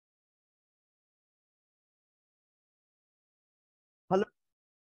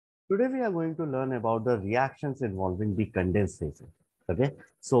Today we are going to learn about the reactions involving the condensed phases. Okay,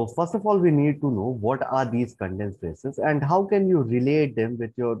 so first of all, we need to know what are these condensed phases and how can you relate them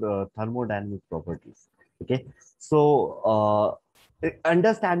with your thermodynamic properties. Okay, so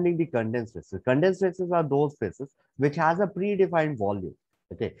understanding the condensed phases. Condensed phases are those phases which has a predefined volume.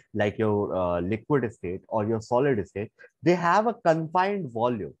 Okay, like your liquid state or your solid state, they have a confined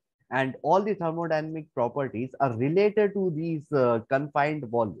volume, and all the thermodynamic properties are related to these confined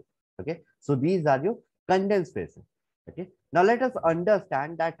volume. Okay, so these are your condensed phases. Okay, now let us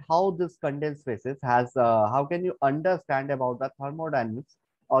understand that how this condensed phases has how can you understand about the thermodynamics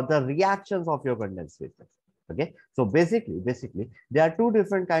or the reactions of your condensed phases. Okay, so basically there are two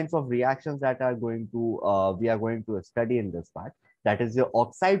different kinds of reactions that are going to we are going to study in this part. That is your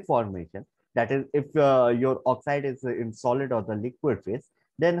oxide formation. That is, if your oxide is in solid or the liquid phase,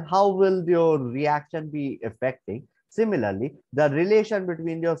 then how will your reaction be affecting? Similarly, the relation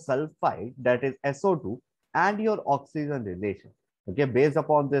between your sulfide, that is SO2, and your oxygen relation. Okay, based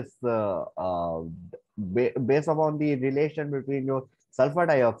upon this, based upon the relation between your sulfur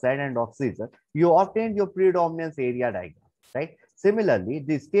dioxide and oxygen, you obtain your predominance area diagram, right? Similarly,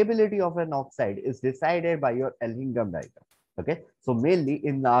 the stability of an oxide is decided by your Ellingham diagram. Okay, so mainly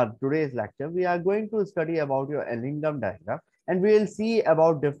in our today's lecture, we are going to study about your Ellingham diagram, and we will see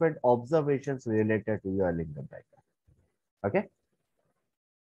about different observations related to your Ellingham diagram. Okay.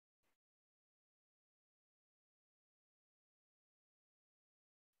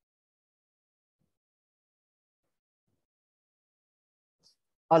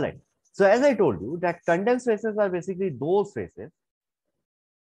 All right. So as I told you that condensed phases are basically those phases.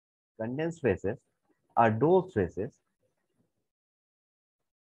 Condensed phases are those phases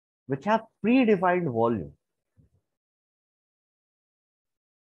which have predefined volume.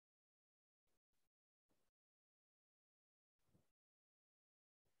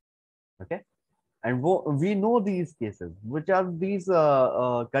 Okay. And we know these cases, which are these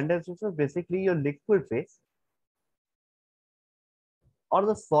condensed phases, basically your liquid phase or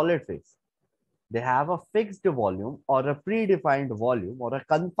the solid phase. They have a fixed volume or a predefined volume or a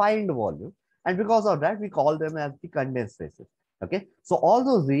confined volume. And because of that, we call them as the condensed phases. Okay. So all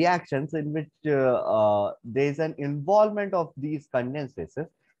those reactions in which there is an involvement of these condensed phases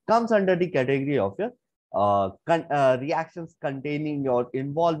comes under the category of your reactions containing or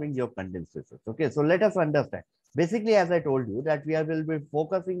involving your condensed phases. Okay. So let us understand. Basically, as I told you, that will be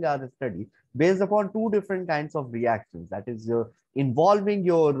focusing our study based upon two different kinds of reactions. That is your involving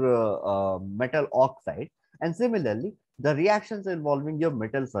your metal oxide, and similarly the reactions involving your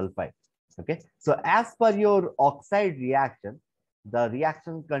metal sulfide. Okay, so as per your oxide reaction, the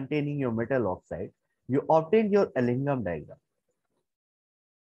reaction containing your metal oxide, you obtain your Ellingham diagram.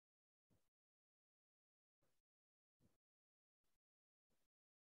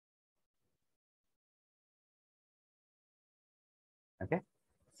 Okay,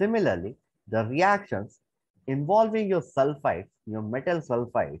 similarly the reactions involving your sulfides, your metal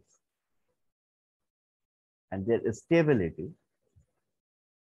sulfides, and their stability,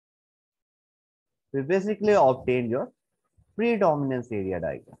 we basically obtain your predominance area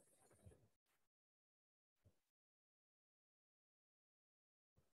diagram.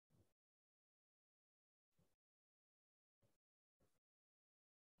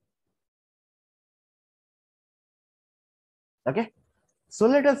 Okay, so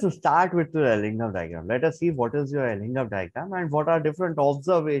let us start with the Ellingham diagram. Let us see what is your Ellingham diagram and what are different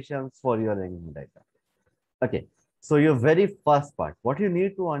observations for your Ellingham diagram. Okay, so your very first part, what you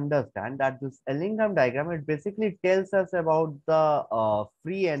need to understand that this Ellingham diagram, it basically tells us about the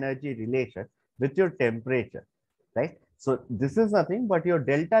free energy relation with your temperature, right? So this is nothing but your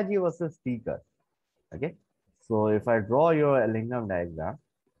delta G versus T curve. Okay, so if I draw your Ellingham diagram,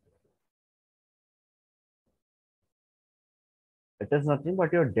 it is nothing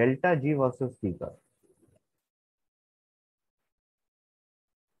but your delta G versus T curve.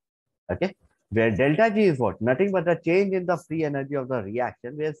 Okay, where delta G is what? Nothing but the change in the free energy of the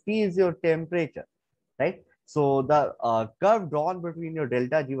reaction, where T is your temperature, right? So the curve drawn between your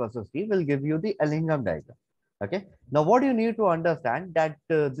delta G versus T will give you the Ellingham diagram. Okay, now what you need to understand that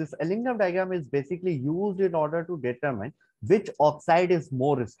this Ellingham diagram is basically used in order to determine which oxide is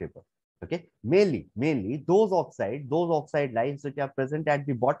more stable. Okay, mainly those oxide lines which are present at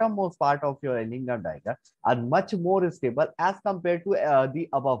the bottommost part of your Ellingham diagram are much more stable as compared to the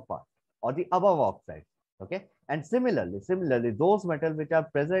above part or the above oxide. Okay, and similarly those metals which are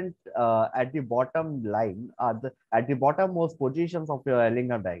present at the bottom line are at the bottommost positions of your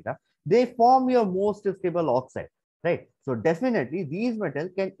Ellingham diagram, they form your most stable oxide, right? So definitely these metals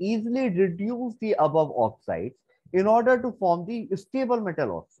can easily reduce the above oxides in order to form the stable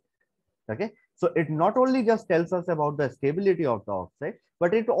metal oxide. Okay, so it not only just tells us about the stability of the oxide,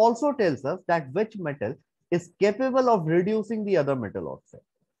 but it also tells us that which metal is capable of reducing the other metal oxide.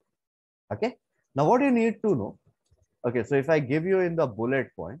 Okay, now what you need to know. Okay, so if I give you in the bullet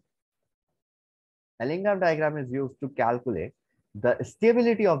point, a Lingam diagram is used to calculate the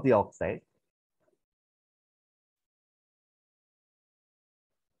stability of the oxide.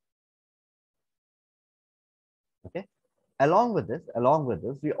 Okay, along with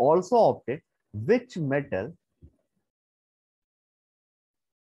this, we also obtain which metal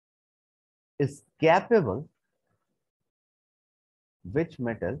is capable,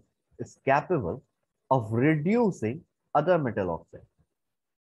 of reducing other metal oxide,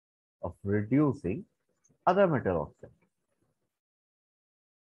 of reducing other metal oxide.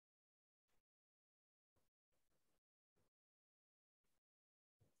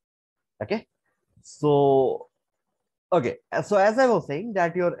 Okay, so okay, so as I was saying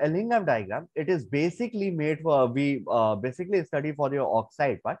that your Ellingham diagram, it is basically made for, we basically study for your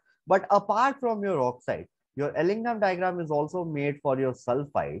oxide part, but apart from your oxide, your Ellingham diagram is also made for your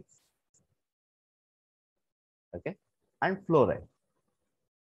sulfides, okay, and fluoride.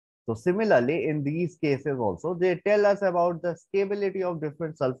 So similarly, in these cases also, they tell us about the stability of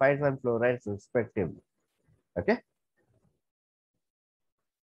different sulfides and fluorides respectively. Okay.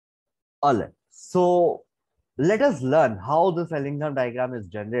 All right. So let us learn how this Ellingham diagram is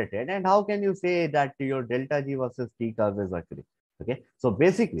generated and how can you say that your delta G versus T curve is accurate. Okay. So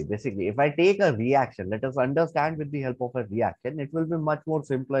basically, if I take a reaction, let us understand with the help of a reaction, it will be much more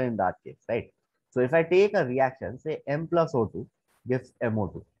simpler in that case, right? So if I take a reaction, say M plus O2 gives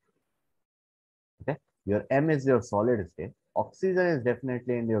MO2. Okay, your M is your solid state, oxygen is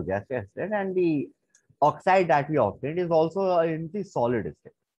definitely in your gaseous state, and the oxide that we obtained is also in the solid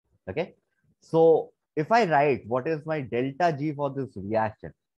state. Okay, so if I write what is my delta G for this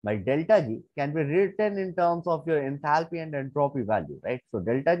reaction, my delta G can be written in terms of your enthalpy and entropy value, right? So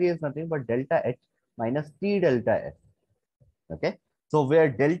delta G is nothing but delta H minus T delta S. Okay, so where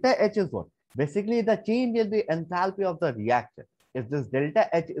delta H is what? Basically, the change in the enthalpy of the reaction. If this delta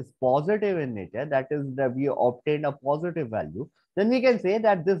H is positive in nature, that is that we obtain a positive value, then we can say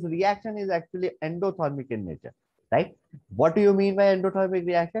that this reaction is actually endothermic in nature, right? What do you mean by endothermic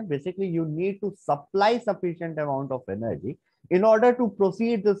reaction? Basically, you need to supply sufficient amount of energy in order to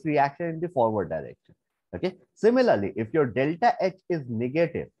proceed this reaction in the forward direction. Okay. Similarly, if your delta H is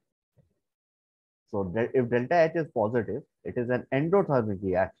negative, so if delta H is positive, it is an endothermic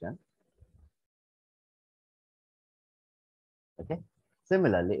reaction. Okay.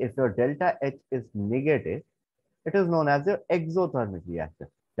 Similarly, if your delta H is negative, it is known as your exothermic reaction.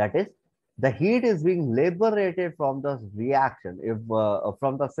 That is, the heat is being liberated from the reaction, if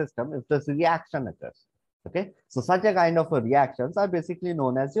from the system, if this reaction occurs. Okay. So such a kind of reactions are basically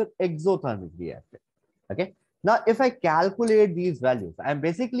known as your exothermic reaction. Okay. Now, if I calculate these values, I'm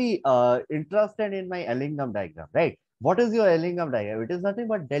basically interested in my Ellingham diagram, right? What is your Ellingham diagram? It is nothing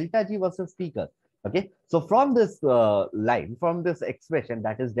but delta G versus T curve. Okay. So from this line, from this expression,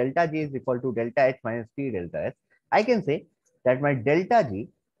 that is delta G is equal to delta H minus T delta S, I can say that my delta G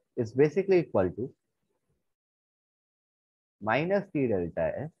is basically equal to minus T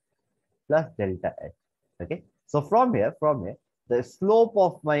delta S plus delta H. Okay. So from here, the slope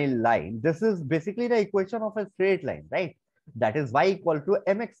of my line, this is basically the equation of a straight line, right? That is y equal to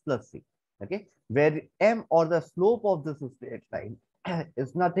mx plus c. Okay. Where m, or the slope of this straight line,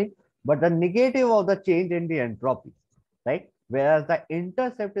 is nothing but the negative of the change in the entropy, right? Whereas the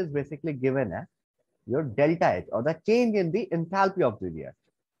intercept is basically given as your delta H, or the change in the enthalpy of the reaction.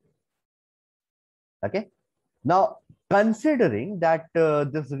 Okay. Now, considering that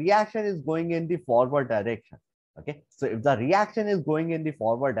this reaction is going in the forward direction, okay, so if the reaction is going in the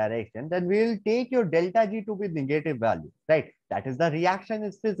forward direction, then we will take your delta G to be negative value, right? That is, the reaction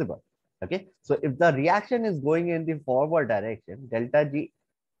is feasible. Okay, so if the reaction is going in the forward direction, delta G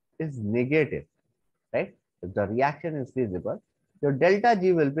is negative, right? If the reaction is feasible, your delta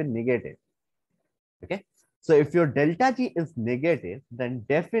G will be negative. Okay, so if your delta G is negative, then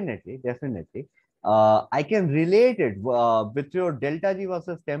definitely, I can relate it with your delta G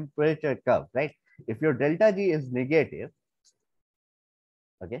versus temperature curve, right? If your delta G is negative,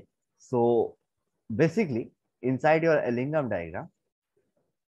 okay, so basically inside your Ellingham diagram,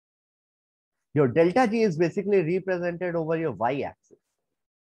 your delta G is basically represented over your y-axis,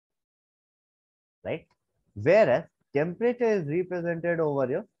 right? Whereas temperature is represented over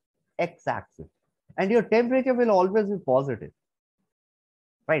your x-axis, and your temperature will always be positive,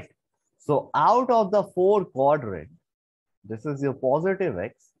 right? So out of the four quadrants, this is your positive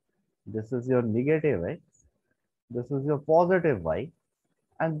x, this is your negative x, this is your positive y,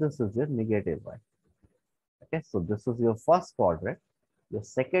 and this is your negative y. Okay, so this is your first quadrant, your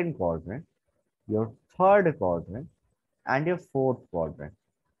second quadrant, your third quadrant, and your fourth quadrant.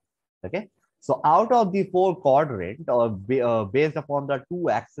 Okay, so out of the four quadrant, or based upon the two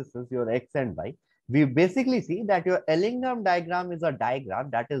axes, your x and y, we basically see that your Ellingham diagram is a diagram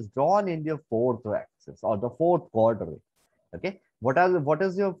that is drawn in your fourth axis or the fourth quadrant. Okay, what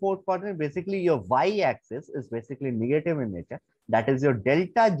is your fourth quadrant? Basically, your y-axis is basically negative in nature. That is, your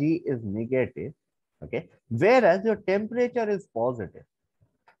delta G is negative. Okay, whereas your temperature is positive.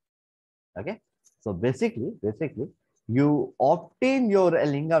 Okay, so basically, you obtain your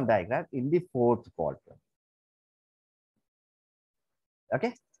Ellingham diagram in the fourth quadrant.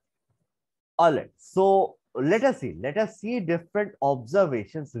 Okay, all right. So let us see different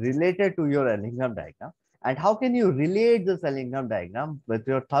observations related to your Ellingham diagram. And how can you relate this Ellingham diagram with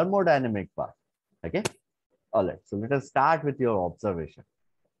your thermodynamic part? Okay. All right. So let us start with your observation.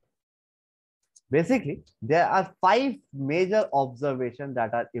 Basically, there are 5 major observations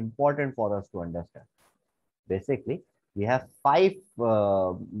that are important for us to understand. Basically, we have 5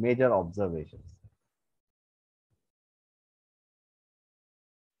 major observations.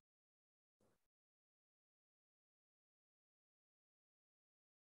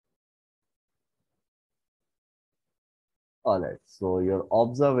 All right. So your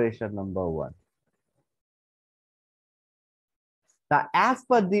observation number 1. Now, as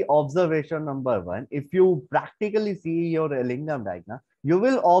per the observation number 1, if you practically see your Ellingham diagram, you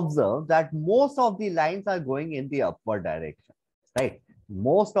will observe that most of the lines are going in the upward direction, right?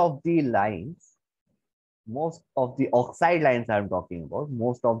 Most of the oxide lines I'm talking about,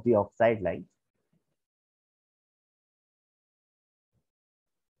 most of the oxide lines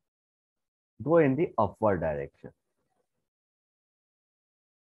go in the upward direction.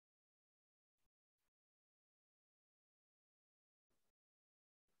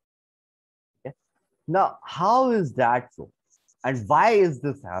 Okay. Now, how is that so? And why is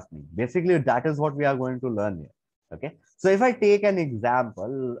this happening? Basically, that is what we are going to learn here. Okay. So if I take an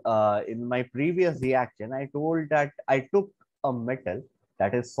example, in my previous reaction, I told that I took a metal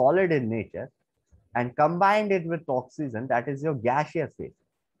that is solid in nature and combined it with oxygen, that is your gaseous phase,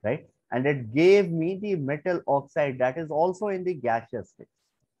 right? And it gave me the metal oxide that is also in the gaseous phase.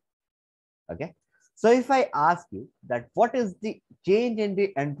 Okay. So if I ask you that what is the change in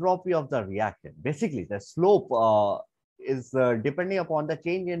the entropy of the reaction, basically the slope is depending upon the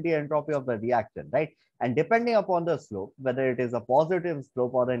change in the entropy of the reaction, right? And depending upon the slope, whether it is a positive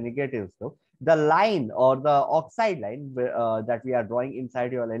slope or a negative slope, the line or the oxide line that we are drawing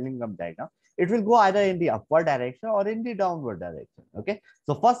inside your Ellingham diagram, it will go either in the upward direction or in the downward direction. Okay.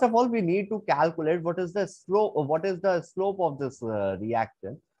 So first of all, we need to calculate what is the slope of this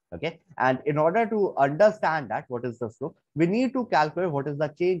reaction. Okay, and in order to understand that what is the slope, we need to calculate what is the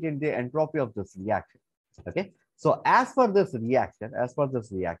change in the entropy of this reaction. Okay, so as per this reaction,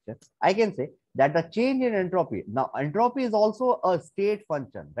 I can say that the change in entropy, now entropy is also a state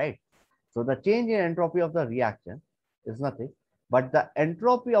function, right? So the change in entropy of the reaction is nothing but the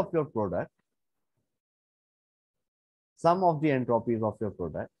entropy of your product, sum of the entropies of your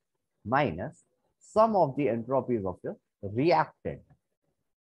product minus sum of the entropies of your reactant.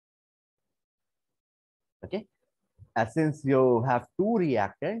 Okay, since you have two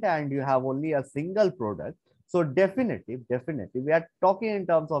reactant and you have only a single product, so definitely we are talking in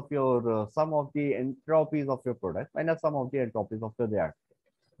terms of your sum of the entropies of your product minus sum of the entropies of the reactant.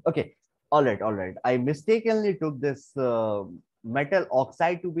 Okay, all right, I mistakenly took this metal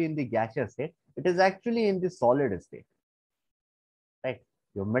oxide to be in the gaseous state. It is actually in the solid state, right?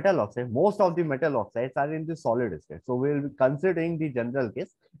 Your metal oxide, most of the metal oxides are in the solid state. So we'll be considering the general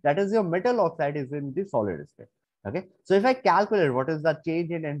case, that is your metal oxide is in the solid state. Okay. So if I calculate what is the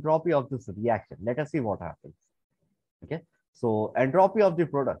change in entropy of this reaction, let us see what happens. Okay. So entropy of the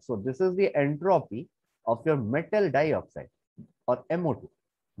product. So this is the entropy of your metal dioxide or MO2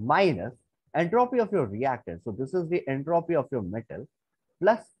 minus entropy of your reactant. So this is the entropy of your metal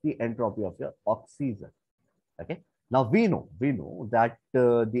plus the entropy of your oxygen. Okay. Now we know that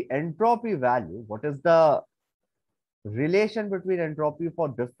the entropy value, what is the relation between entropy for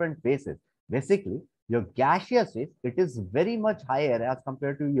different phases? Basically, your gaseous phase, it is very much higher as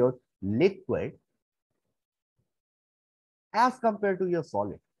compared to your liquid, as compared to your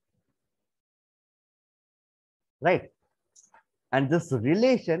solid, right? And this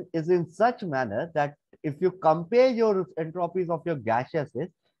relation is in such manner that if you compare your entropies of your gaseous phase,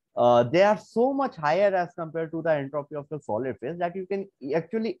 they are so much higher as compared to the entropy of the solid phase that you can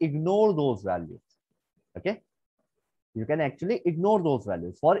actually ignore those values. Okay, you can actually ignore those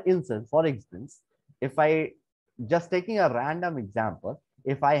values. For instance, if I just taking a random example,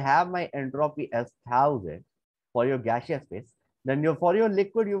 if I have my entropy as 1000 for your gaseous phase, then for your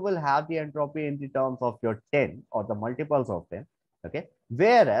liquid, you will have the entropy in the terms of your 10 or the multiples of 10. Okay.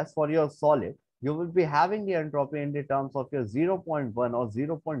 Whereas for your solid, you will be having the entropy in the terms of your 0.1 or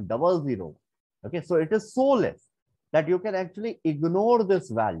 0.000. Okay. So it is so less that you can actually ignore this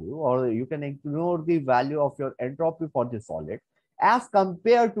value, or you can ignore the value of your entropy for the solid as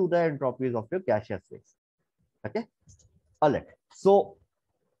compared to the entropies of your gaseous phase. Okay. All right. So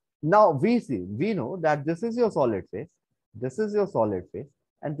now we know that this is your solid phase, this is your solid phase,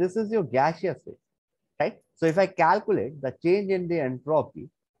 and this is your gaseous phase, right? So if I calculate the change in the entropy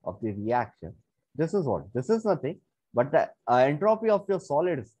of the reaction, this is what? This is nothing but the entropy of your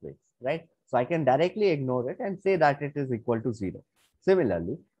solid phase, right? So I can directly ignore it and say that it is equal to 0.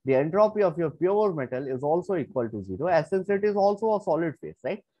 Similarly, the entropy of your pure metal is also equal to 0, as since it is also a solid phase,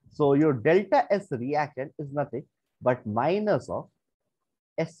 right? So your delta S reaction is nothing but minus of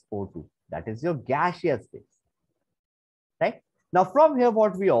SO2, that is your gaseous phase, right? Now from here,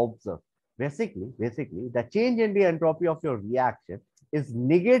 what we observe, basically, the change in the entropy of your reaction is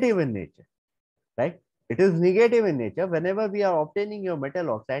negative in nature, right? It is negative in nature. Whenever we are obtaining your metal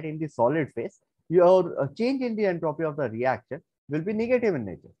oxide in the solid phase, your change in the entropy of the reaction will be negative in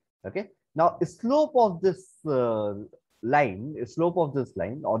nature. Okay. Now, slope of this line,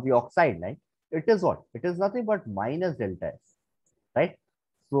 or the oxide line, it is what? It is nothing but minus delta S, right?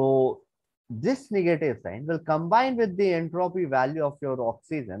 So this negative sign will combine with the entropy value of your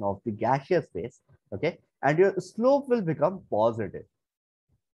oxygen of the gaseous phase, okay, and your slope will become positive.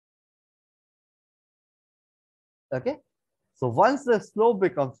 Okay. So once the slope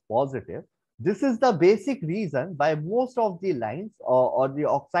becomes positive, this is the basic reason why most of the lines, or the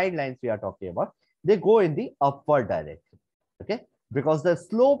oxide lines we are talking about, they go in the upward direction. Okay. Because the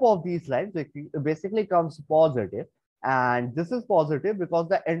slope of these lines basically comes positive, and this is positive because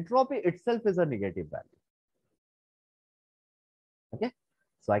the entropy itself is a negative value. Okay.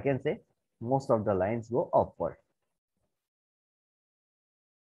 So I can say most of the lines go upward.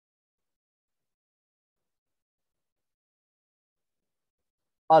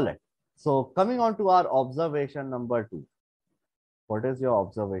 All right. So coming on to our observation number 2. What is your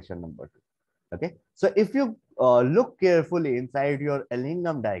observation number 2? Okay. So if you look carefully inside your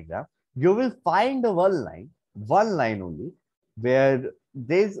Ellingham diagram, you will find one line only, where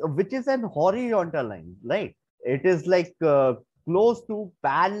which is an horizontal line, right? It is like close to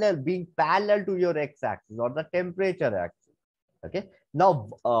being parallel to your x-axis or the temperature axis. Okay. Now,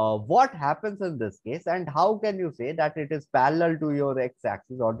 what happens in this case, and how can you say that it is parallel to your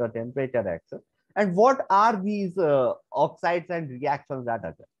x-axis or the temperature axis? And what are these oxides and reactions that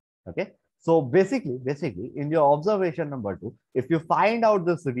occur? Okay. So basically, in your observation number 2, if you find out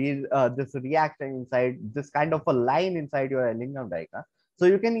this reaction inside this kind of a line inside your Ellingham diagram, so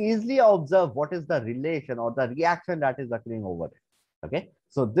you can easily observe what is the relation or the reaction that is occurring over it. Okay.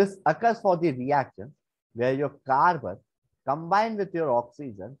 So this occurs for the reaction where your carbon combine with your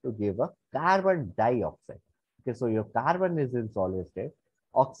oxygen to give a carbon dioxide. Okay, so your carbon is in solid state,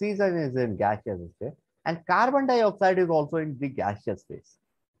 oxygen is in gaseous state, and carbon dioxide is also in the gaseous phase.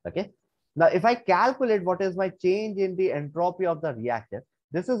 Okay. Now, if I calculate what is my change in the entropy of the reaction,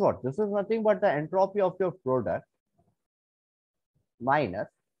 this is what? This is nothing but the entropy of your product minus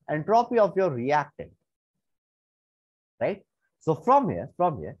entropy of your reactant, right? So from here,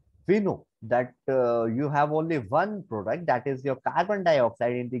 we know that you have only one product, that is your carbon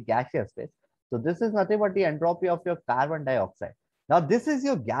dioxide in the gaseous phase. So this is nothing but the entropy of your carbon dioxide. Now this is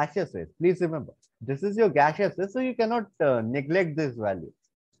your gaseous phase. Please remember, this is your gaseous phase, so you cannot neglect this value.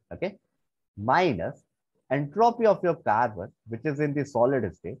 Okay, minus entropy of your carbon, which is in the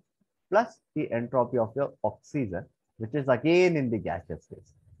solid state, plus the entropy of your oxygen, which is again in the gaseous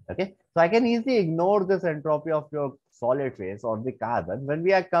phase. Okay, so I can easily ignore this entropy of your solid phase or the carbon when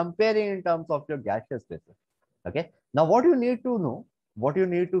we are comparing in terms of your gaseous phase. Okay, now what you need to know, what you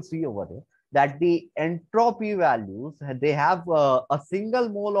need to see over here, that the entropy values, they have a single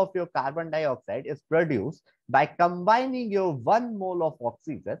mole of your carbon dioxide is produced by combining your 1 mole of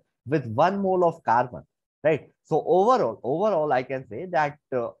oxygen with 1 mole of carbon, right? So overall I can say that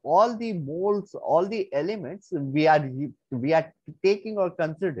all the moles, all the elements we are taking or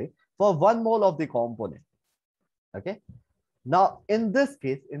considering for 1 mole of the component. Okay. Now in this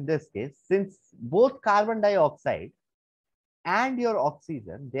case, since both carbon dioxide and your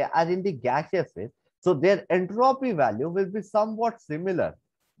oxygen, they are in the gaseous phase, so their entropy value will be somewhat similar,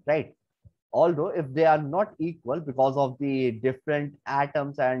 right? Although if they are not equal because of the different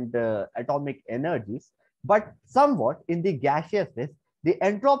atoms and atomic energies, but somewhat in the gaseous phase, the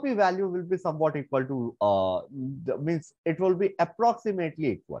entropy value will be somewhat equal to, means it will be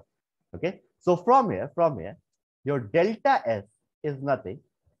approximately equal. Okay. So from here, your delta S is nothing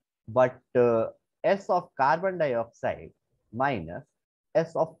but S of carbon dioxide minus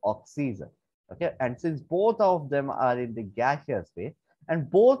S of oxygen. Okay. And since both of them are in the gaseous phase and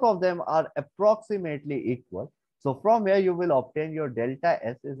both of them are approximately equal, so from here you will obtain your delta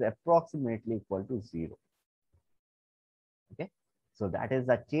S is approximately equal to 0. Okay. So that is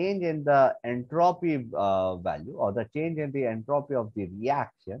the change in the entropy value, or the change in the entropy of the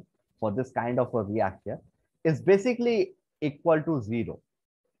reaction for this kind of a reaction is basically equal to 0.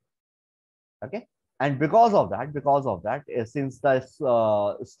 Okay. And because of that, since the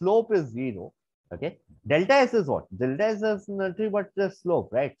slope is 0, okay, delta S is what? Delta S is nothing but the slope,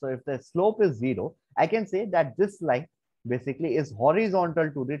 right? So if the slope is 0, I can say that this line basically is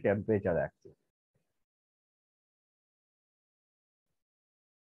horizontal to the temperature axis.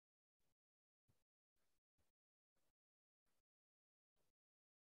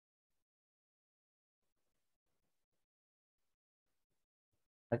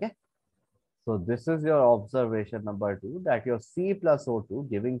 Okay. So this is your observation number 2, that your C plus O2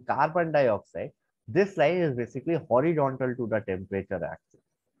 giving carbon dioxide. This line is basically horizontal to the temperature axis.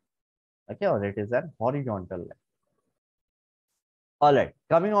 Okay, or it is an horizontal line. All right,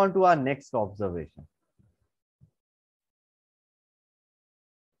 coming on to our next observation.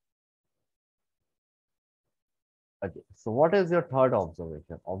 Okay, so what is your third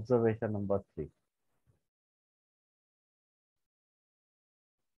observation? Observation number 3.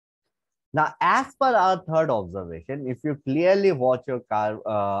 Now, as per our third observation, if you clearly watch your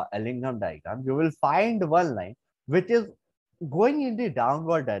Ellingham diagram, you will find one line which is going in the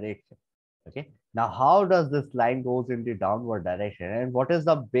downward direction. Okay. Now, how does this line goes in the downward direction, and what is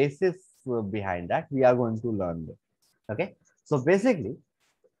the basis behind that? We are going to learn this. Okay. So basically,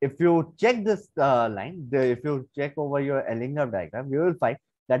 if you check this line, if you check over your Ellingham diagram, you will find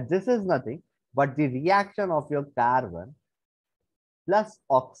that this is nothing but the reaction of your carbon plus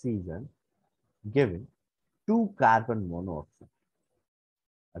oxygen giving 2 carbon monoxide.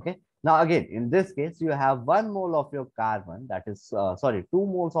 Okay. Now again, in this case, you have 1 mole of your carbon, that is, 2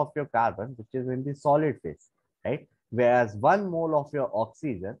 moles of your carbon, which is in the solid phase, right? Whereas 1 mole of your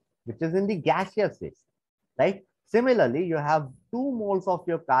oxygen, which is in the gaseous phase, right? Similarly, you have 2 moles of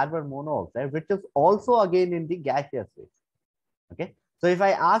your carbon monoxide, which is also again in the gaseous phase. Okay. So if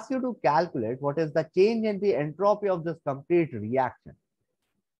I ask you to calculate what is the change in the entropy of this complete reaction,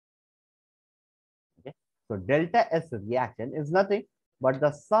 okay, so delta S reaction is nothing but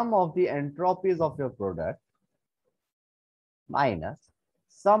the sum of the entropies of your product minus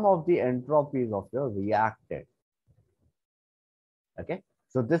sum of the entropies of your reactant. Okay.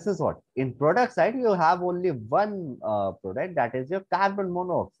 So this is what in product side you have only one product, that is your carbon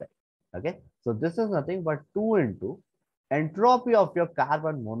monoxide. Okay. So this is nothing but 2 into entropy of your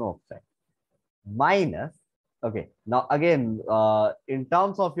carbon monoxide minus. Okay. Now again, in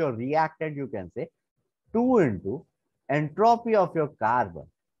terms of your reactant, you can say 2 into entropy of your carbon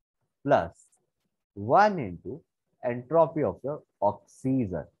plus 1 into entropy of your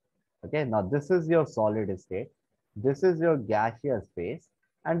oxygen. Okay, now this is your solid state, this is your gaseous phase,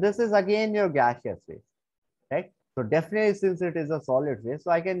 and this is again your gaseous phase, right? So definitely, since it is a solid phase,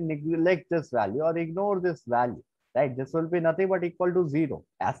 so I can neglect this value or ignore this value, right? This will be nothing but equal to 0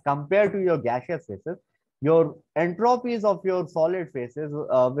 as compared to your gaseous phases. Your entropies of your solid phases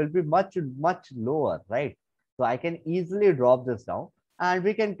will be much lower, right? So I can easily drop this down, and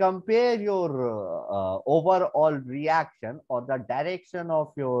we can compare your overall reaction or the direction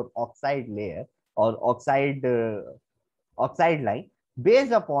of your oxide layer or oxide line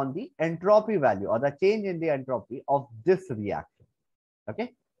based upon the entropy value or the change in the entropy of this reaction,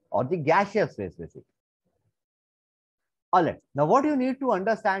 okay, or the gaseous phase basically. All right. Now, what you need to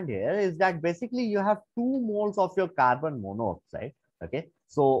understand here is that basically you have 2 moles of your carbon monoxide. Okay.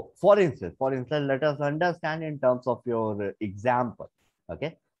 So, for instance, let us understand in terms of your example.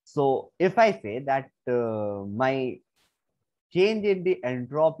 Okay. So, if I say that my change in the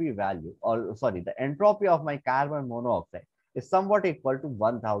entropy value, or sorry, the entropy of my carbon monoxide is somewhat equal to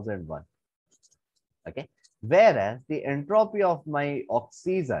 1001. Okay. Whereas the entropy of my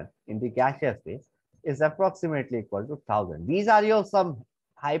oxygen in the gaseous phase is approximately equal to 1000. These are your some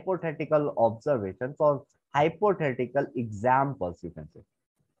hypothetical observations or hypothetical examples, you can say.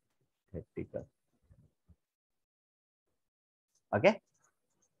 Hypothetical. Okay.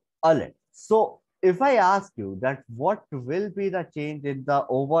 All right. So if I ask you that what will be the change in the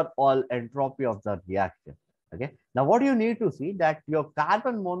overall entropy of the reaction? Okay. Now what you need to see that your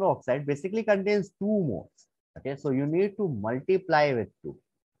carbon monoxide basically contains 2 moles. Okay, so you need to multiply with 2.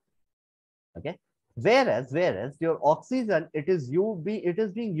 Okay, whereas your oxygen, it is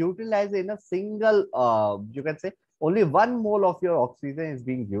being utilized in a single, you can say only 1 mole of your oxygen is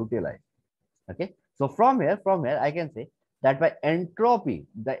being utilized. Okay, so from here I can say that by entropy,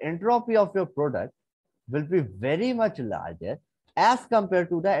 the entropy of your product will be very much larger as compared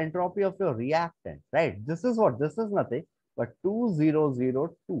to the entropy of your reactant, right? This is nothing but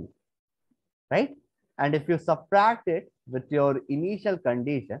 2002, right? And if you subtract it with your initial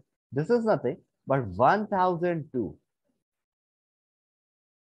condition, this is nothing but 1002.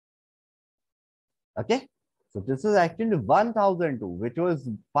 Okay, so this is actually 1002, which was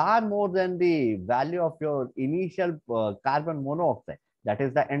far more than the value of your initial carbon monoxide. That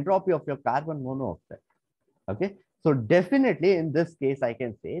is the entropy of your carbon monoxide. Okay, so definitely in this case, I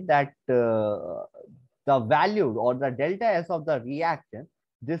can say that the value or the delta S of the reaction,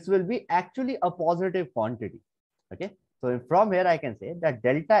 this will be actually a positive quantity. Okay, so from here I can say that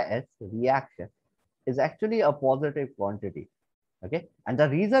delta S reaction is actually a positive quantity. Okay, and the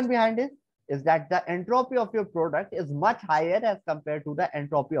reason behind it is that the entropy of your product is much higher as compared to the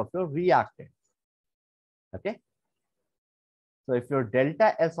entropy of your reactant. Okay, so if your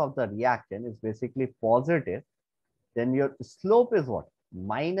delta S of the reaction is basically positive, then your slope is what?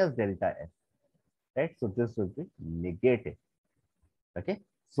 Minus delta S, right? So this will be negative. Okay,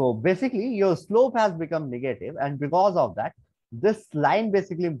 so basically your slope has become negative, and because of that, this line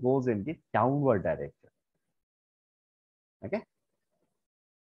basically goes in the downward direction. Okay,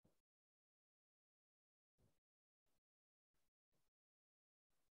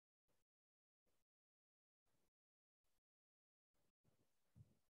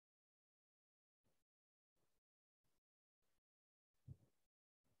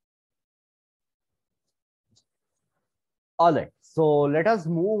 all right, so let us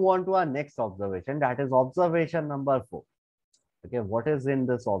move on to our next observation, that is observation number 4. Okay, what is in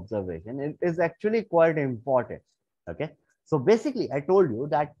this observation? It is actually quite important. Okay, so basically I told you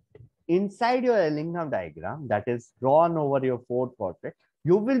that inside your Ellingham diagram that is drawn over your fourth quadrant,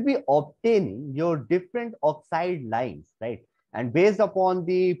 you will be obtaining your different oxide lines, right? And based upon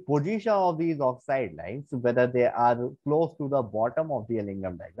the position of these oxide lines, whether they are close to the bottom of the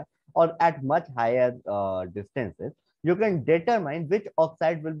Ellingham diagram or at much higher distances, you can determine which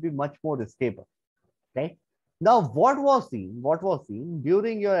oxide will be much more stable, right? Now, what was seen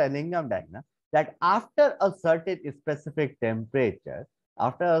during your Ellingham diagram, that after a certain specific temperature, the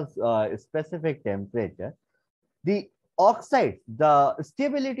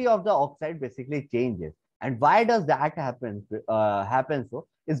stability of the oxide basically changes. And why does that happen so?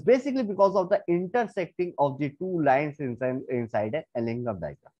 It's basically because of the intersecting of the two lines inside an Ellingham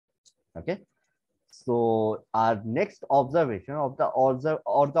diagram. Okay. So our next observation of the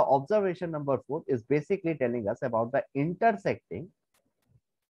observation number 4 is basically telling us about the intersecting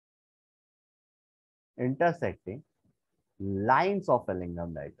lines of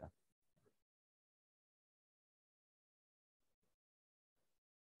Ellingham diagram.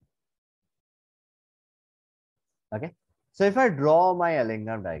 Okay. So if I draw my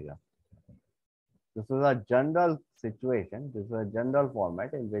Ellingham diagram, this is a general situation. This is a general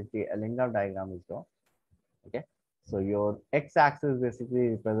format in which the Ellingham diagram is drawn. Okay. So your x-axis basically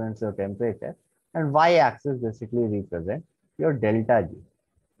represents your temperature, and y-axis basically represents your delta G.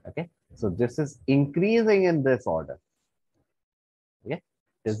 Okay, so this is increasing in this order. Okay,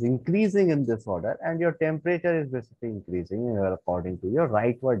 it is increasing in this order, and your temperature is basically increasing according to your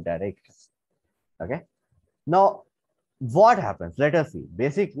rightward direction. Okay, now what happens? Let us see.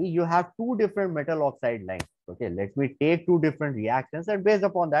 Basically, you have two different metal oxide lines. Okay, let me take two different reactions, and based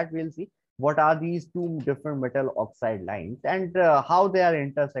upon that, we'll see what are these two different metal oxide lines and how they are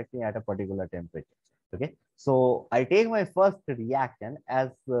intersecting at a particular temperature. Okay, so I take my first reaction as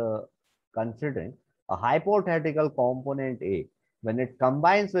considering a hypothetical component A. When it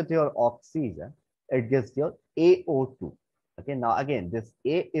combines with your oxygen, it gives your AO2. Okay, now again, this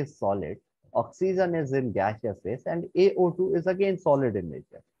A is solid, oxygen is in gaseous phase, and AO2 is again solid in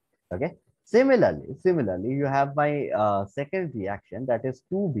nature. Okay, similarly, you have my second reaction, that is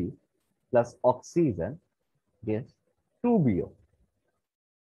 2B plus oxygen gives 2BO.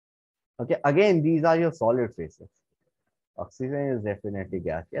 Okay, again, these are your solid phases. Oxygen is definitely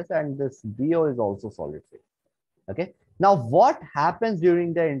gaseous, and this BO is also solid phase. Okay, now what happens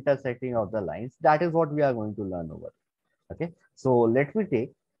during the intersecting of the lines? That is what we are going to learn over. Okay, so let me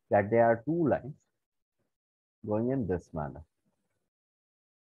take that there are two lines going in this manner.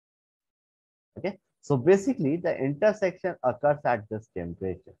 Okay, so basically the intersection occurs at this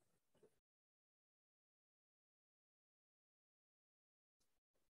temperature.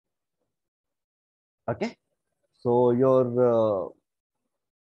 Okay, So your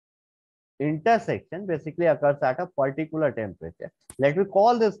intersection basically occurs at a particular temperature. Let me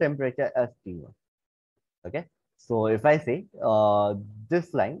call this temperature as T1. Okay. So if I say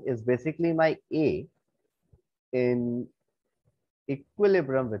this line is basically my A in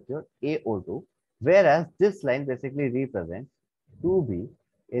equilibrium with your AO2, whereas this line basically represents 2B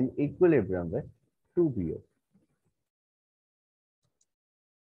in equilibrium with 2BO.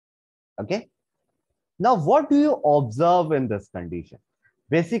 Okay. Now, what do you observe in this condition?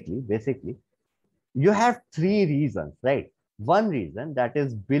 Basically, you have three reasons, right? One reason that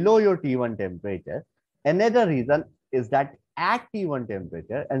is below your T1 temperature. Another reason is that at T1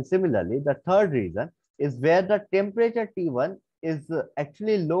 temperature. And similarly, the third reason is where the temperature T1 is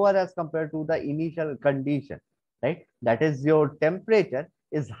actually lower as compared to the initial condition, right? That is your temperature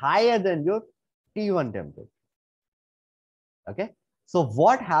is higher than your T1 temperature. Okay. So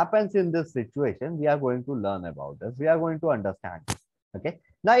what happens in this situation? We are going to learn about this. We are going to understand. Okay.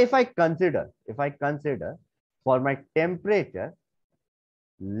 Now, if I consider for my temperature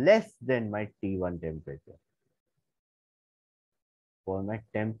less than my T1 temperature, for my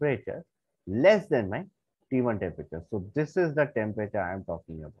temperature less than my T1 temperature. So this is the temperature I am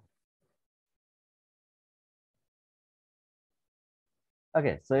talking about.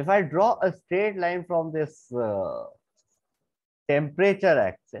 Okay. So if I draw a straight line from this temperature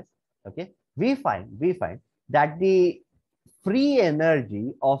axis, okay, we find that the free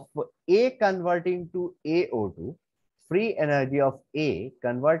energy of A converting to AO2, free energy of A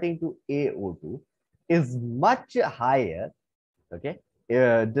converting to AO2 is much higher. Okay.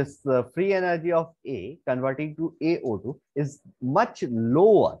 This free energy of A converting to AO2 is much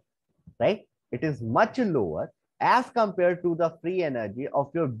lower, right? It is much lower as compared to the free energy of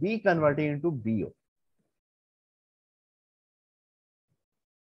your B converting into BO.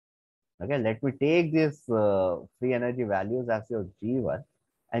 Okay, let me take this free energy values as your G1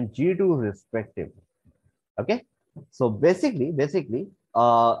 and G2 respectively. Okay, so basically,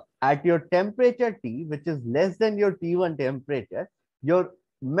 at your temperature T, which is less than your T1 temperature, your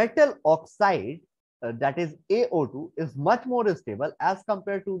metal oxide, that is AO2, is much more stable as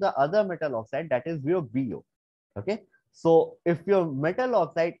compared to the other metal oxide, that is your BO. Okay, so if your metal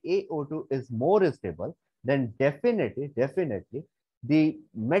oxide AO2 is more stable, then definitely the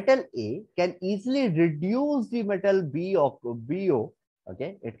metal A can easily reduce the metal B of BO.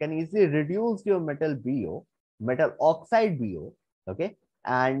 Okay, it can easily reduce your metal BO, metal oxide BO. Okay,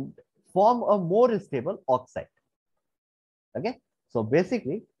 and form a more stable oxide. Okay, so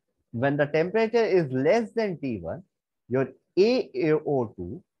basically, when the temperature is less than T1, your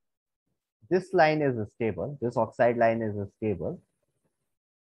AO2, this line is stable, this oxide line is stable,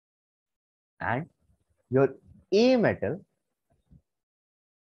 and your A metal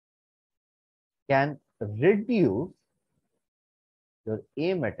can reduce, your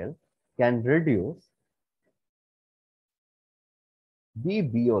A metal can reduce the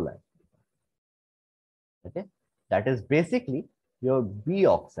BO line. Okay, that is basically your B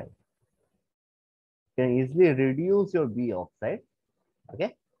oxide. You can easily reduce your B oxide.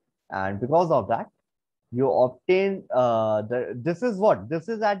 Okay, and because of that, you obtain this is what? This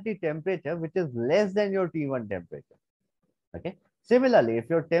is at the temperature which is less than your T1 temperature. Okay. Similarly, if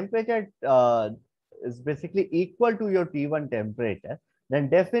your temperature is basically equal to your T1 temperature, then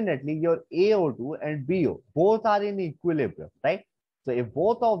definitely your AO2 and BO both are in equilibrium, right? So if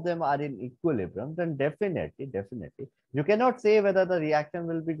both of them are in equilibrium, then definitely, you cannot say whether the reaction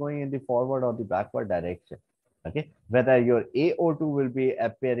will be going in the forward or the backward direction. Okay, whether your AO2 will be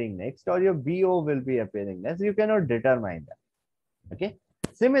appearing next or your BO will be appearing next, you cannot determine that. Okay.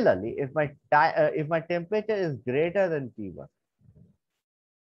 Similarly, if my temperature is greater than T1,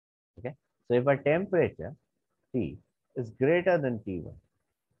 okay, so if my temperature T is greater than T1,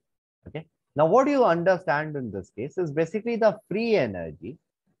 okay, now what you understand in this case is basically the free energy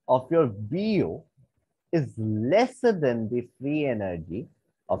of your BO is lesser than the free energy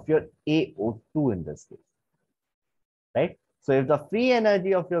of your AO2 in this case, right? So if the free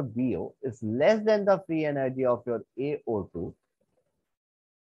energy of your BO is less than the free energy of your AO2,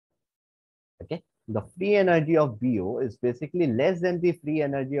 okay, the free energy of BO is basically less than the free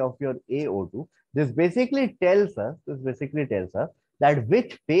energy of your AO2. This basically tells us that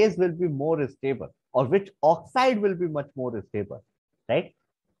which phase will be more stable or which oxide will be much more stable, right?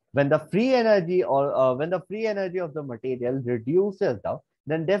 When the free energy or when the free energy of the material reduces down,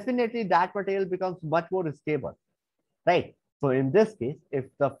 then definitely that material becomes much more stable, right? So in this case, if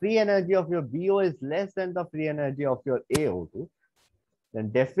the free energy of your BO is less than the free energy of your AO2, then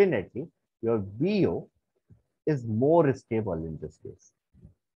definitely your BO is more stable in this case.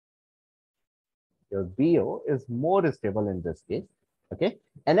 Your BO is more stable in this case. Okay.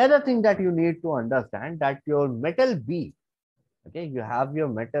 Another thing that you need to understand that your metal B, okay, you have your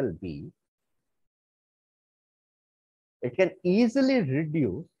metal B, it can easily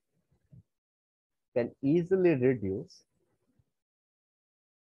reduce, can easily reduce,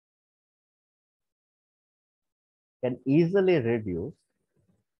 can easily reduce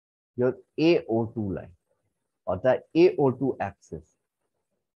your AO2 line or the AO2 axis.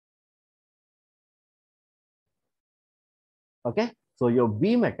 Okay, so your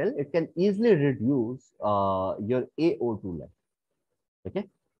B metal, it can easily reduce your AO2 line. Okay,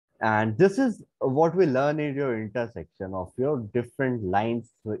 and this is what we learn in your intersection of your different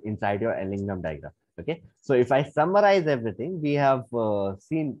lines inside your aluminum diagram. Okay, so if I summarize everything, we have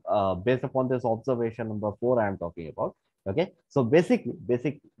seen based upon this observation number 4 I am talking about. Okay, so basically,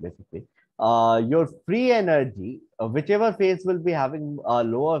 your free energy, whichever phase will be having a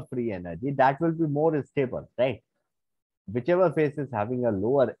lower free energy, that will be more stable, right? Whichever phase is having a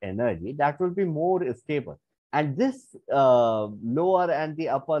lower energy, that will be more stable. And this lower and the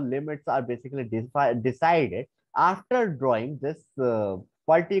upper limits are basically decided after drawing this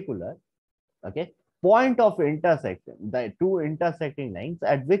particular, okay, point of intersection, the two intersecting lines,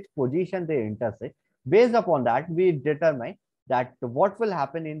 at which position they intersect. Based upon that, we determine that what will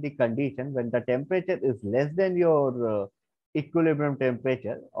happen in the condition when the temperature is less than your equilibrium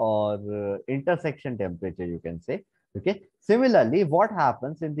temperature or intersection temperature, you can say. Okay. Similarly, what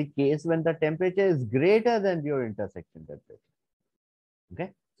happens in the case when the temperature is greater than your intersection temperature?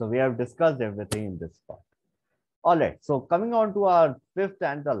 Okay. So we have discussed everything in this part. All right. So coming on to our fifth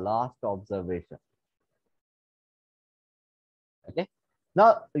and the last observation. Okay.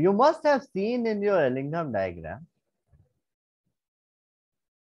 Now you must have seen in your aluminum diagram,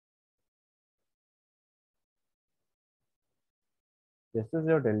 this is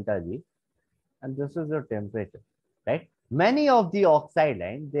your delta G and this is your temperature, right? Many of the oxide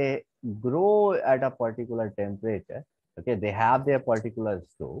lines, they grow at a particular temperature. Okay, they have their particular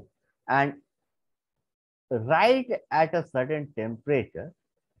slope, and right at a certain temperature,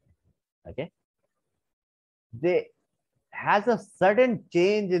 okay, they has a sudden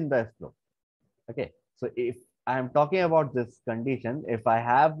change in the slope. Okay, so if I'm talking about this condition, if I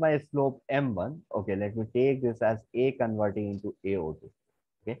have my slope m1, okay, let me take this as A converting into AO2.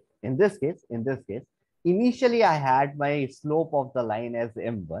 Okay, in this case, initially I had my slope of the line as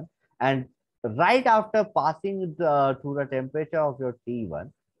m1, and right after passing through the temperature of your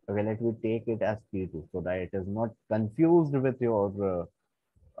T1, okay, let me take it as T2 so that it is not confused with your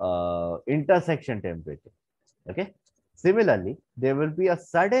intersection temperature. Okay. Similarly, there will be a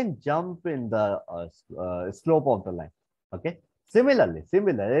sudden jump in the slope of the line. Okay. Similarly,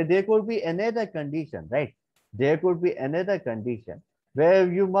 there could be another condition, right? There could be another condition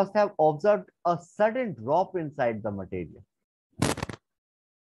where you must have observed a sudden drop inside the material.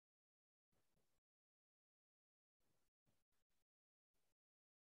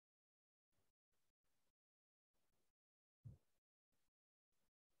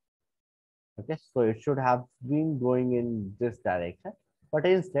 Okay, so it should have been going in this direction, but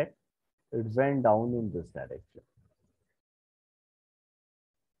instead it went down in this direction.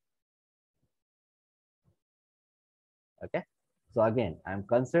 Okay, so again, I'm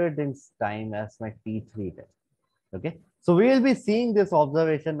considering this time as my T3 time. Okay, so we will be seeing this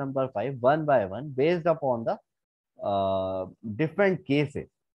observation number 5 one by one based upon the different cases.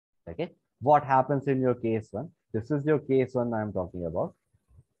 Okay, what happens in your case 1? This is your case 1 I'm talking about.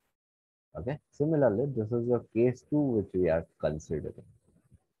 Okay, similarly, this is your case 2 which we are considering.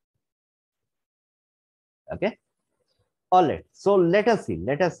 Okay, all right, so let us see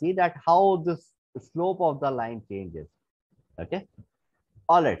that how this slope of the line changes. Okay,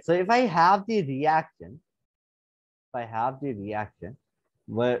 all right, so if I have the reaction,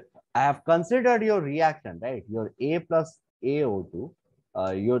 where I have considered your reaction, right? Your A plus AO2,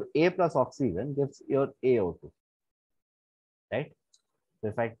 your A plus oxygen gives your AO2, right? So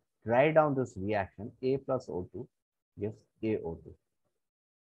if I write down this reaction, A plus O2 gives AO2.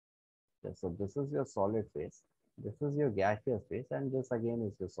 Okay, so this is your solid phase, this is your gaseous phase, and this again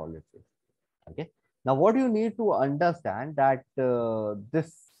is your solid phase. Okay. Now, what you need to understand that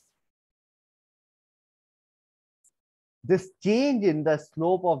this change in the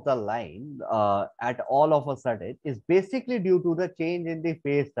slope of the line at all of a sudden is basically due to the change in the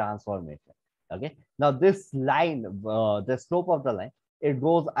phase transformation. Okay. Now, this line, the slope of the line, it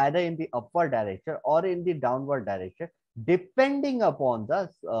goes either in the upward direction or in the downward direction, depending upon the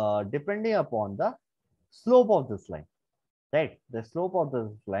slope of this line. Right, the slope of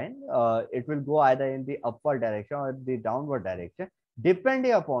this line, it will go either in the upward direction or the downward direction,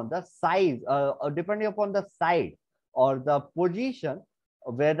 depending upon the size, depending upon the side or the position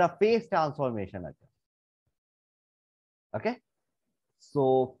where the phase transformation occurs. Okay.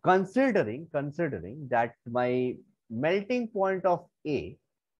 So considering that my melting point of A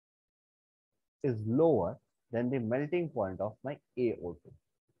is lower than the melting point of my AO2.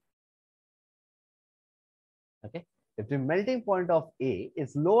 Okay. If the melting point of A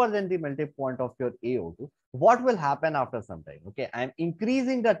is lower than the melting point of your AO2, what will happen after some time? Okay, I'm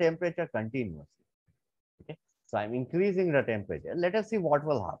increasing the temperature continuously. Okay, so I'm increasing the temperature. Let us see what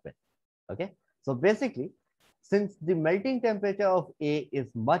will happen. Okay, so basically, since the melting temperature of A is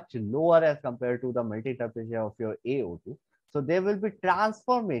much lower as compared to the melting temperature of your AO2, so there will be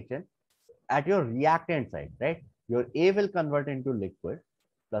transformation at your reactant side, right? Your A will convert into liquid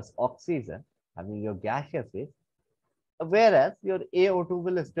plus oxygen, having your gaseous phase, whereas your AO2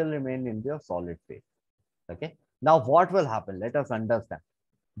 will still remain in your solid phase. Okay. Now, what will happen? Let us understand.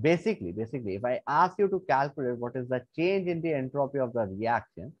 Basically, if I ask you to calculate what is the change in the entropy of the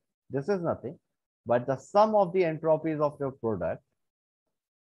reaction, this is nothing but the sum of the entropies of your product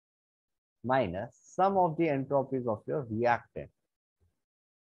minus sum of the entropies of your reactant.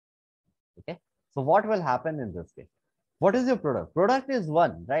 Okay. So what will happen in this case? What is your product? Product is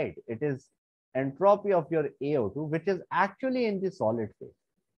 1, right? It is entropy of your AO2, which is actually in the solid phase.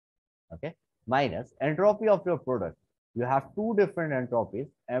 Okay. Minus entropy of your product. You have two different entropies.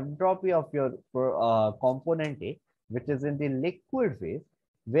 Entropy of your component A, which is in the liquid phase,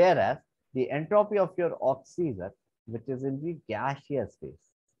 whereas the entropy of your oxygen, which is in the gaseous phase.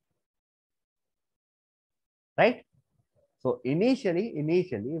 Right? So initially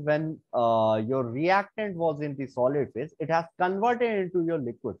when your reactant was in the solid phase, it has converted into your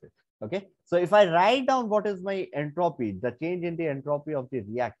liquid phase. Okay. So if I write down what is my entropy, the change in the entropy of the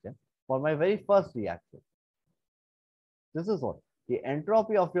reaction for my very first reaction, this is what the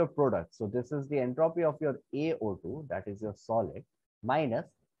entropy of your product. So this is the entropy of your AO2, that is your solid, minus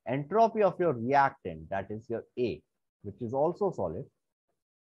entropy of your reactant, that is your A, which is also solid,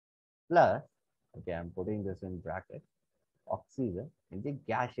 plus, okay, I'm putting this in bracket, oxygen in the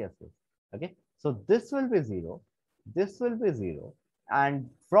gaseous phase. Okay, so this will be 0, this will be 0, and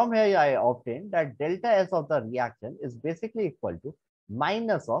from here I obtain that delta S of the reaction is basically equal to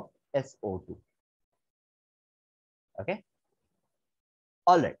minus of SO2. Okay.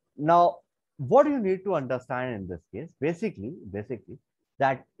 All right. Now, what you need to understand in this case, basically,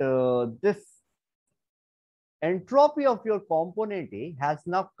 that this entropy of your component A has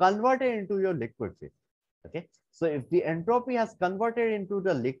now converted into your liquid phase. Okay. So if the entropy has converted into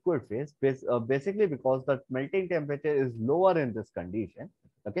the liquid phase, basically because the melting temperature is lower in this condition.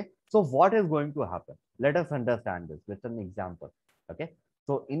 Okay. So what is going to happen? Let us understand this with an example. Okay.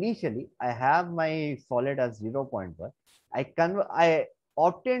 So initially, I have my solid as 0.1. I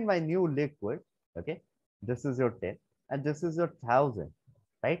obtained my new liquid. Okay. This is your 10 and this is your 1000,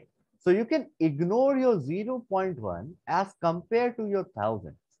 right? So you can ignore your 0.1 as compared to your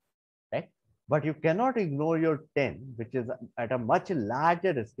 1000, right? But you cannot ignore your 10, which is at a much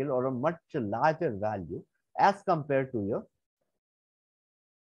larger scale or a much larger value as compared to your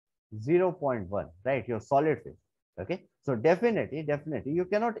 0.1, right? Your solid phase. Okay. So definitely, you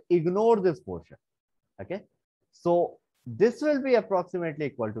cannot ignore this portion. Okay. So this will be approximately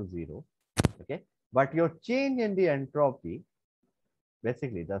equal to 0. Okay. But your change in the entropy,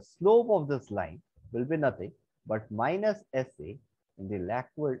 basically the slope of this line will be nothing but minus SA in the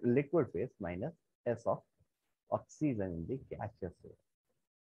liquid phase minus S of oxygen in the gaseous phase.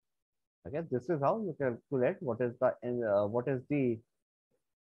 Okay, this is how you calculate what is the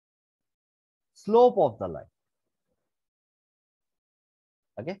slope of the line.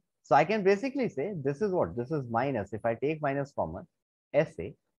 Okay, so I can basically say this is what this is minus. If I take minus common,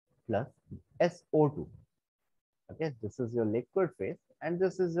 SA plus SO2. Okay, this is your liquid phase and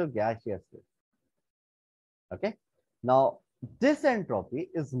this is your gaseous phase. Okay, now this entropy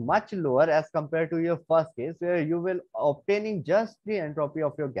is much lower as compared to your first case where you will obtaining just the entropy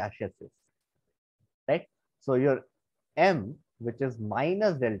of your gaseous phase, right? So your M, which is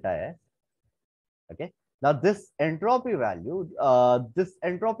minus delta S. Okay, now this entropy value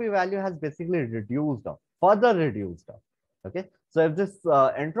has basically reduced down, further reduced down. Okay, so if this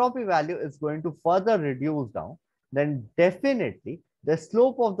entropy value is going to further reduce down, then definitely the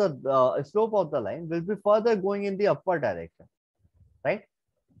slope of the line will be further going in the upward direction, right?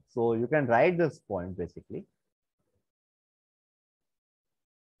 So you can write this point basically.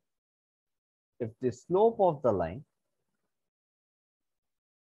 If the slope of the line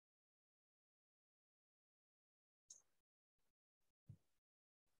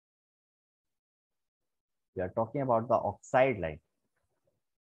we are talking about the oxide line.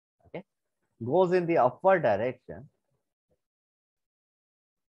 goes in the upward direction,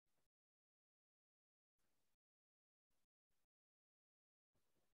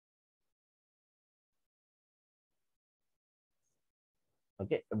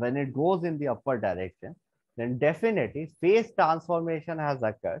 okay, when it goes in the upward direction, then definitely phase transformation has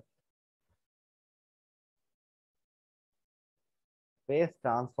occurred. Phase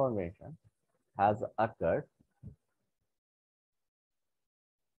transformation has occurred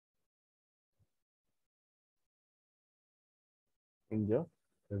in the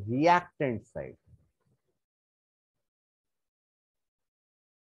reactant side.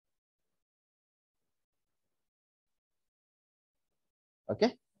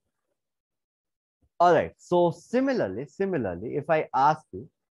 Okay. All right. So similarly, if I ask you,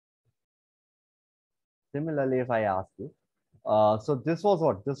 so this was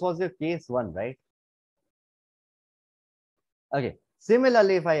what? This was your case one, right? Okay.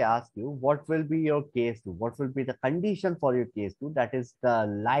 Similarly, if I ask you, what will be your case two? What will be the condition for your case two? That is the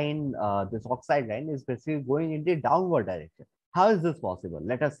line, this oxide line is basically going in the downward direction. How is this possible?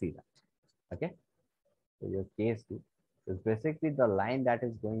 Let us see that. Okay. So your case two is basically the line that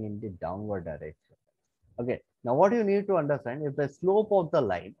is going in the downward direction. Okay. Now, what you need to understand, if the slope of the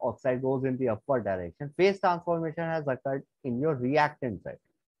line oxide goes in the upward direction, phase transformation has occurred in your reactant side.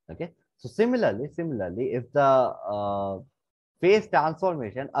 Okay. So similarly, if the phase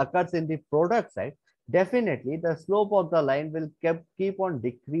transformation occurs in the product side, definitely the slope of the line will keep on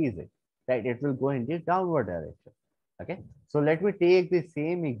decreasing, right? It will go in the downward direction. Okay. So let me take the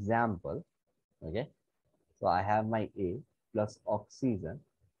same example. Okay. So I have my A plus oxygen.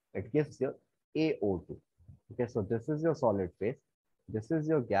 It gives you AO2. Okay, so this is your solid phase. This is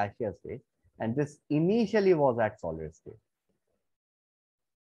your gaseous phase. And this initially was at solid state.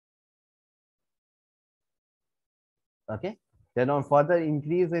 Okay. Then on further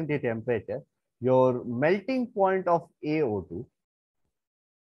increase in the temperature, your melting point of AO2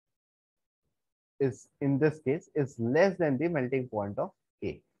 is, in this case, is less than the melting point of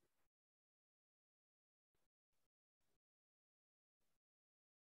A.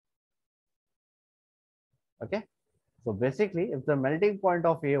 Okay. So basically, if the melting point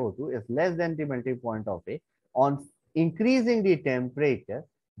of AO2 is less than the melting point of A, on increasing the temperature,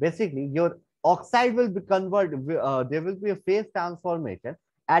 basically your oxide will be converted, there will be a phase transformation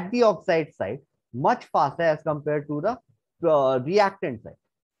at the oxide side much faster as compared to the reactant side,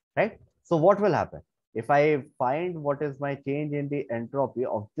 right? So what will happen? If I find what is my change in the entropy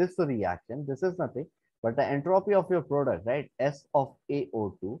of this reaction, this is nothing but the entropy of your product, right? S of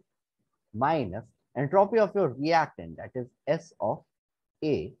AO2 minus entropy of your reactant, that is S of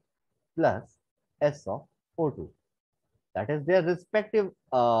A plus S of O2. That is their respective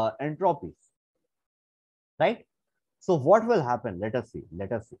entropies, right? So what will happen? Let us see.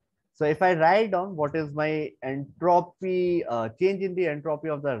 Let us see. So if I write down what is my entropy, change in the entropy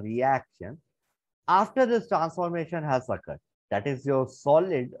of the reaction after this transformation has occurred, that is your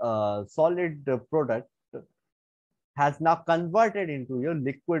solid product has now converted into your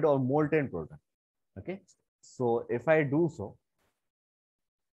liquid or molten product. Okay. So if I do so,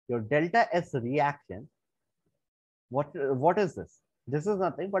 your delta S reaction, what is this? This is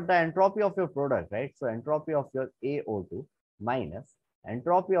nothing but the entropy of your product, right? So entropy of your AO2 minus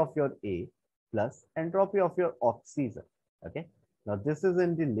entropy of your A plus entropy of your oxygen. Okay. Now this is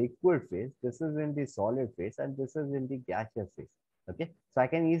in the liquid phase, this is in the solid phase, and this is in the gaseous phase. Okay. So I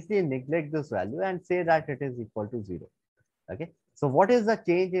can easily neglect this value and say that it is equal to 0. Okay. So what is the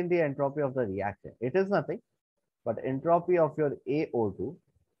change in the entropy of the reaction? It is nothing but entropy of your AO2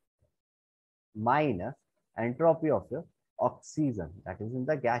 minus entropy of your oxygen, that is in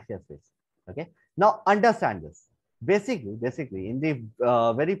the gaseous phase. Okay. Now understand this. Basically, in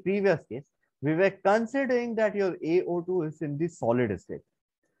the very previous case, we were considering that your AO2 is in the solid state.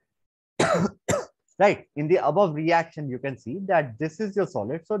 Right. In the above reaction, you can see that this is your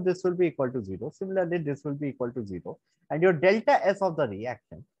solid, so this will be equal to 0. Similarly, this will be equal to 0. And your delta S of the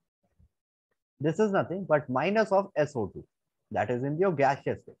reaction, this is nothing but minus of SO2, that is in your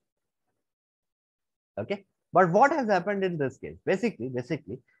gaseous state. Okay. But what has happened in this case? Basically,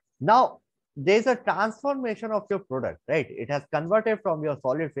 now there's a transformation of your product, right? It has converted from your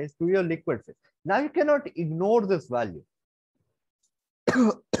solid phase to your liquid phase. Now you cannot ignore this value.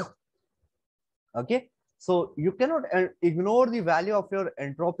 Okay. So you cannot ignore the value of your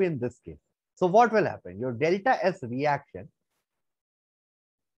entropy in this case. So what will happen? Your delta S reaction.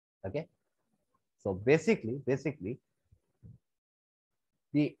 Okay. So basically,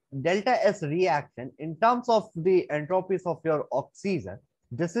 the delta S reaction in terms of the entropies of your oxygen,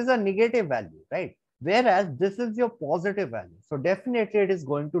 this is a negative value, right? Whereas this is your positive value. So definitely it is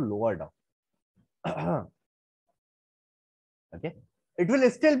going to lower down. Okay, it will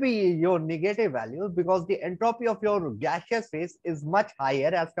still be your negative value because the entropy of your gaseous phase is much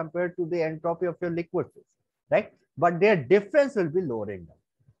higher as compared to the entropy of your liquid phase, right? But their difference will be lowering down.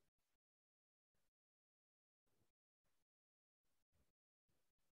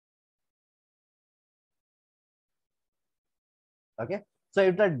 Okay, so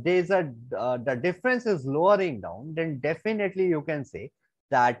if the difference is lowering down, then definitely you can say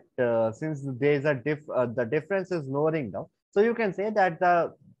that since the difference is lowering down, so you can say that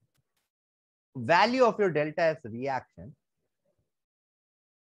the value of your delta S reaction,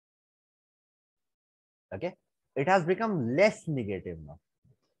 okay, it has become less negative now.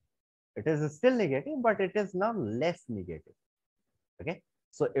 It is still negative, but it is now less negative. Okay,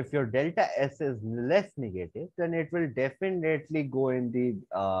 so if your delta S is less negative, then it will definitely go in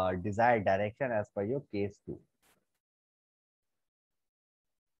the desired direction as per your case 2.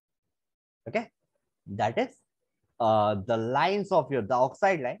 Okay, that is the lines of the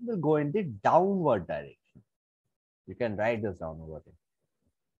oxide line will go in the downward direction. You can write this down over there.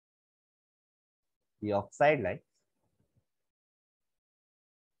 The oxide line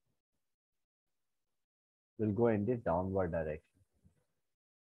will go in the downward direction.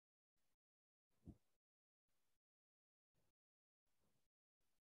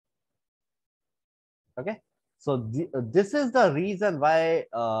 Okay, so this is the reason why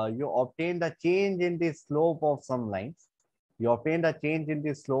you obtain the change in the slope of some lines. You obtain the change in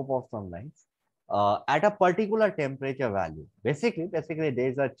the slope of some lines at a particular temperature value. Basically, there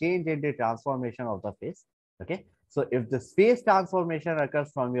is a change in the transformation of the phase. Okay, so if the phase transformation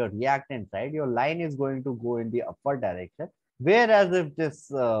occurs from your reactant side, your line is going to go in the upward direction. Whereas if this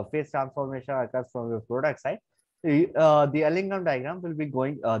phase transformation occurs from your product side, the Ellington diagram will be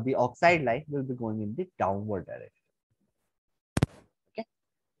going, the oxide line will be going in the downward direction. Okay.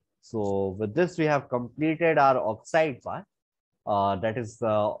 So with this, we have completed our oxide part. That is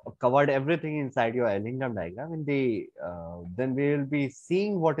covered everything inside your Ellington diagram. In the then we will be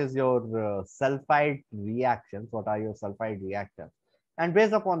seeing what is your sulfide reactions. What are your sulfide reactions? And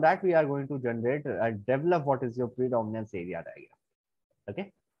based upon that, we are going to generate and develop what is your predominance area diagram.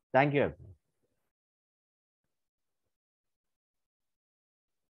 Okay. Thank you, everyone.